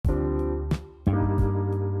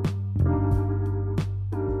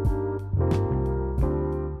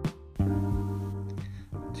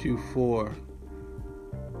2-4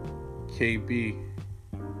 KB,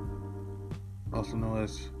 also known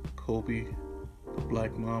as Kobe, the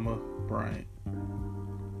Black Mama Bryant.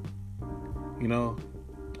 You know,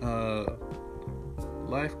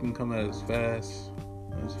 life can come as fast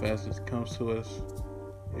as it comes to us,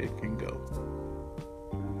 it can go.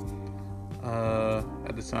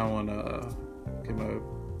 At this time, I want to give my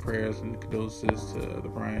prayers and condolences to the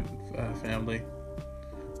Bryant family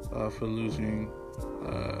for losing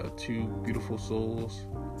two beautiful souls.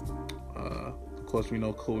 Of course, we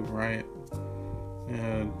know Kobe Bryant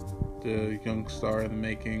and the young star in the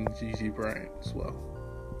making, Gigi Bryant, as well.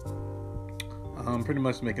 I'm pretty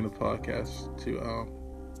much making a podcast to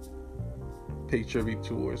pay tribute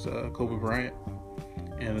towards Kobe Bryant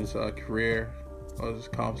and his career, all his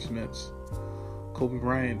accomplishments. Kobe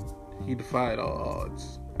Bryant, he defied all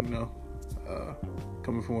odds,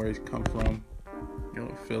 coming from where he's come from,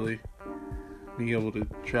 Philly, being able to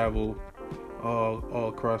travel all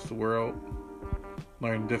across the world,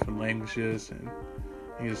 learn different languages, and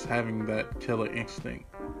just having that killer instinct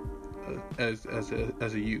as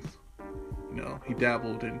a youth. He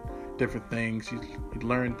dabbled in different things. He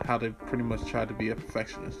learned how to pretty much try to be a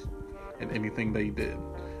perfectionist in anything that he did,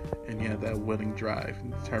 and he had that winning drive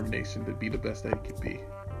and determination to be the best that he could be,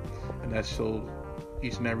 and that showed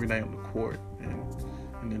each and every night on the court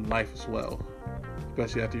and in life as well,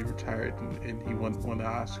 especially after he retired and he won the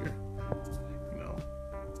Oscar.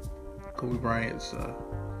 Kobe Bryant's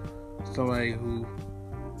somebody who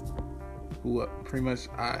pretty much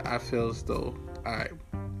I feel as though I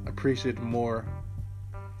appreciated more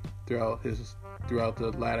throughout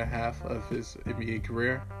the latter half of his NBA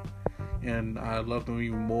career, and I loved him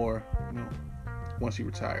even more, once he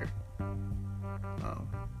retired.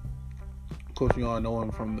 Of course, we all know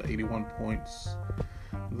him from the 81 points,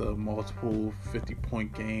 the multiple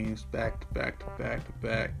 50-point games, back to back.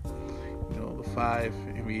 The 5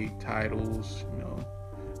 NBA titles,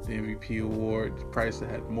 the MVP award. Price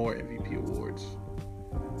had more MVP awards.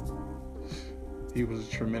 He was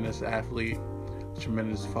a tremendous athlete, a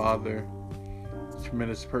tremendous father, a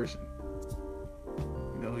tremendous person.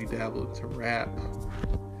 He dabbled into rap,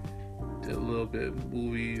 did a little bit of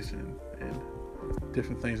movies and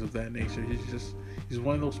different things of that nature. He's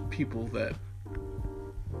one of those people that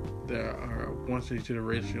are a once in a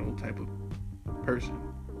generational type of person.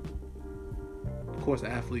 Of course,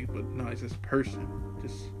 athlete, but no, he's just person.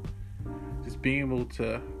 Just being able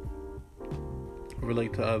to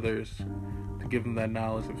relate to others, to give them that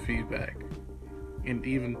knowledge and feedback, and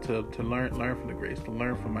even to learn from the greats, to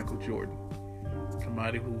learn from Michael Jordan,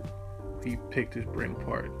 somebody who he picked his brain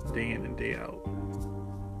apart day in and day out.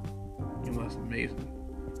 That's amazing.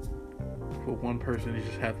 For one person to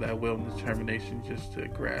just have that will and determination just to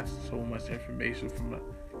grasp so much information from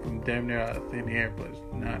damn near out of thin air, but it's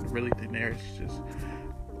not really thin air. It's just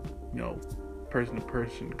person to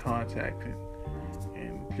person contact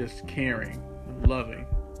and just caring and loving.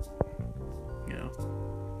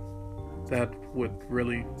 That what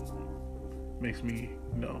really makes me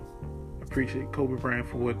appreciate Kobe Bryant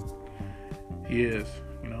for what he is.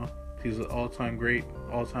 He's an all-time great,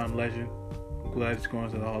 all-time legend. I'm glad he's going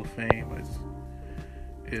to the Hall of Fame.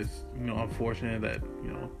 It's unfortunate that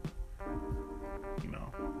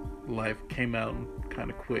life came out kind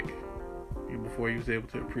of quick before he was able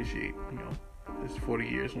to appreciate his 40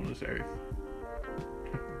 years on this earth.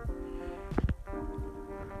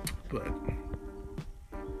 But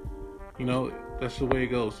that's the way it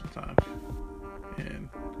goes sometimes, and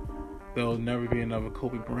there'll never be another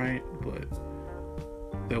Kobe Bryant, but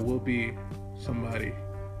there will be somebody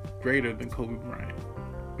greater than Kobe Bryant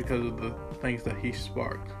because of the things that he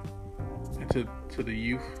sparked into the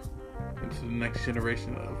youth, into the next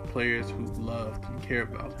generation of players who loved and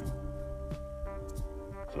cared about him.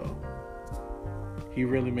 So he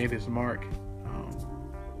really made his mark,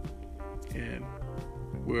 and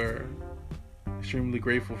we're extremely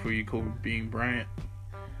grateful for you, Kobe Bean Bryant.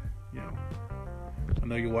 I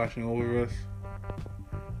know you're watching over us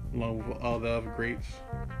along with all the other greats,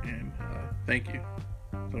 and thank you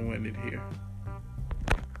for winning it here.